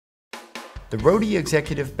The Roadie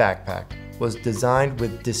Executive Backpack was designed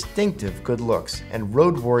with distinctive good looks and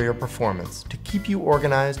road warrior performance to keep you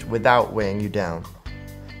organized without weighing you down.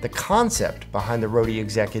 The concept behind the Roadie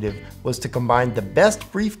Executive was to combine the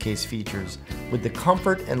best briefcase features with the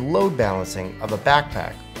comfort and load balancing of a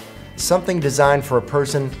backpack. Something designed for a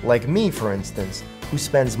person like me, for instance, who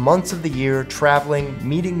spends months of the year traveling,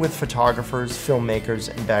 meeting with photographers, filmmakers,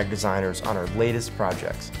 and bag designers on our latest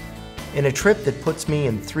projects. In a trip that puts me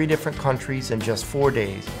in 3 different countries in just 4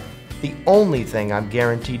 days, the only thing I'm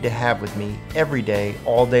guaranteed to have with me every day,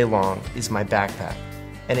 all day long, is my backpack.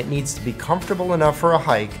 And it needs to be comfortable enough for a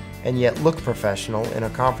hike and yet look professional in a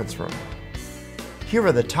conference room. Here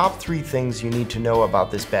are the top 3 things you need to know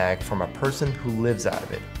about this bag from a person who lives out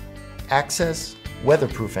of it. Access,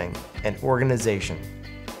 weatherproofing, and organization.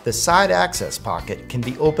 The side access pocket can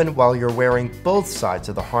be opened while you're wearing both sides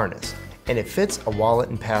of the harness, and it fits a wallet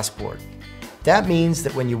and passport. That means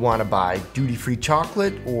that when you want to buy duty-free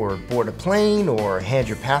chocolate, or board a plane, or hand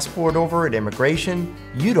your passport over at immigration,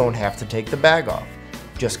 you don't have to take the bag off.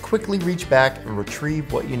 Just quickly reach back and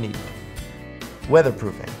retrieve what you need.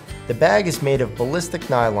 Weatherproofing. The bag is made of ballistic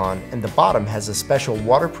nylon, and the bottom has a special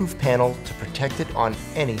waterproof panel to protect it on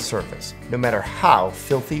any surface, no matter how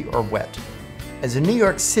filthy or wet. As a New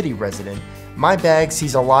York City resident, my bag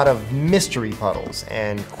sees a lot of mystery puddles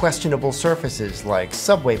and questionable surfaces like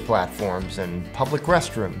subway platforms and public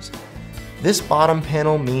restrooms. This bottom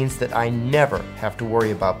panel means that I never have to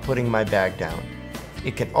worry about putting my bag down.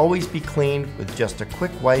 It can always be cleaned with just a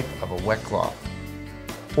quick wipe of a wet cloth.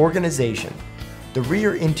 Organization. The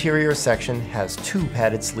rear interior section has 2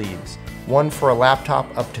 padded sleeves, one for a laptop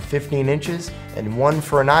up to 15 inches and one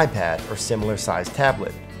for an iPad or similar sized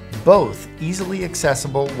tablet. Both easily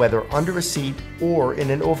accessible whether under a seat or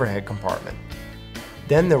in an overhead compartment.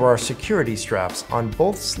 Then there are security straps on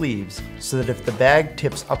both sleeves so that if the bag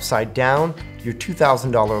tips upside down, your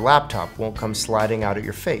 $2,000 laptop won't come sliding out at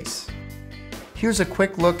your face. Here's a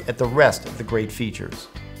quick look at the rest of the great features.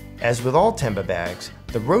 As with all Tenba bags,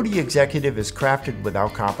 the Roadie Executive is crafted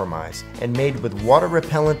without compromise and made with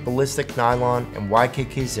water-repellent ballistic nylon and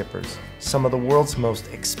YKK zippers, some of the world's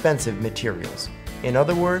most expensive materials. In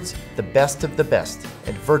other words, the best of the best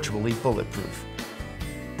and virtually bulletproof.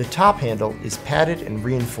 The top handle is padded and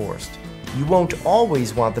reinforced. You won't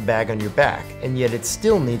always want the bag on your back, and yet it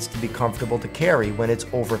still needs to be comfortable to carry when it's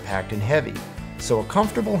overpacked and heavy. So a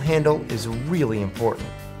comfortable handle is really important.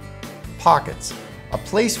 Pockets. A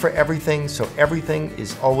place for everything so everything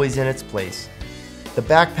is always in its place. The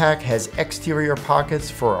backpack has exterior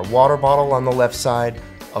pockets for a water bottle on the left side,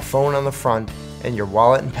 a phone on the front, and your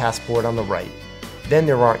wallet and passport on the right. Then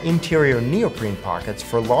there are interior neoprene pockets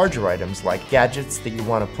for larger items like gadgets that you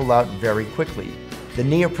want to pull out very quickly. The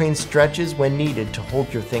neoprene stretches when needed to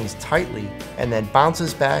hold your things tightly and then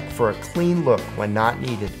bounces back for a clean look when not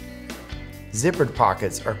needed. Zippered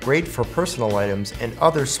pockets are great for personal items and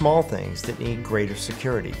other small things that need greater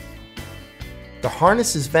security. The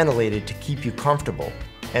harness is ventilated to keep you comfortable,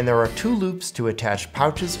 and there are 2 loops to attach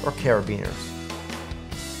pouches or carabiners.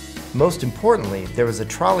 Most importantly, there is a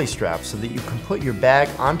trolley strap so that you can put your bag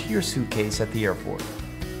onto your suitcase at the airport.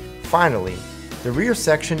 Finally, the rear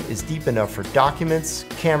section is deep enough for documents,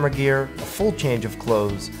 camera gear, a full change of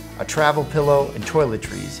clothes, a travel pillow, and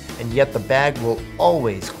toiletries, and yet the bag will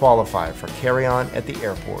always qualify for carry-on at the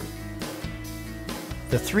airport.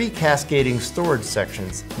 The 3 cascading storage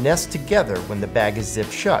sections nest together when the bag is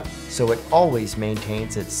zipped shut, so it always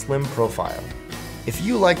maintains its slim profile. If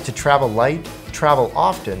you like to travel light, travel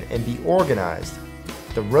often, and be organized,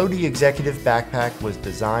 the Roadie Executive Backpack was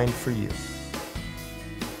designed for you.